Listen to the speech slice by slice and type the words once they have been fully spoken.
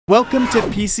Welcome to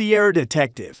PC Error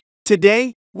Detective.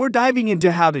 Today, we're diving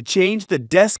into how to change the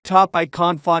desktop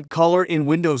icon font color in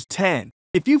Windows 10.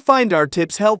 If you find our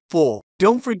tips helpful,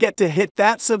 don't forget to hit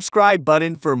that subscribe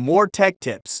button for more tech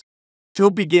tips.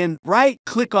 To begin,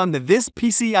 right-click on the This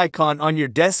PC icon on your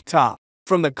desktop.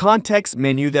 From the context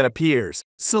menu that appears,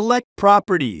 select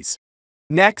Properties.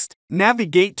 Next,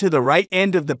 navigate to the right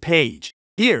end of the page.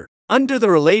 Here, under the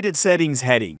Related Settings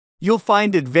heading, you'll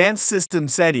find Advanced System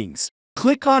Settings.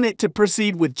 Click on it to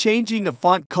proceed with changing the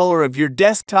font color of your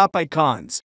desktop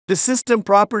icons. The System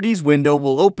Properties window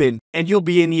will open, and you'll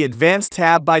be in the Advanced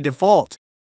tab by default.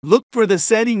 Look for the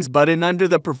Settings button under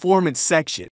the Performance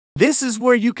section. This is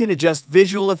where you can adjust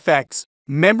visual effects,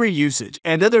 memory usage,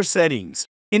 and other settings.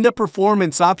 In the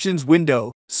Performance Options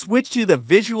window, switch to the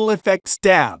Visual Effects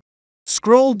tab.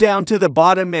 Scroll down to the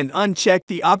bottom and uncheck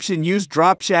the option Use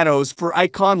Drop Shadows for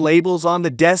icon labels on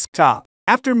the desktop.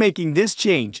 After making this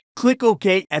change, click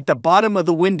OK at the bottom of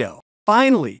the window.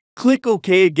 Finally, click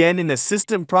OK again in the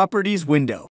System Properties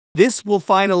window. This will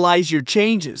finalize your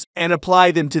changes and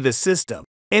apply them to the system.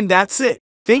 And that's it.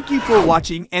 Thank you for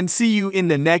watching and see you in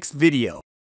the next video.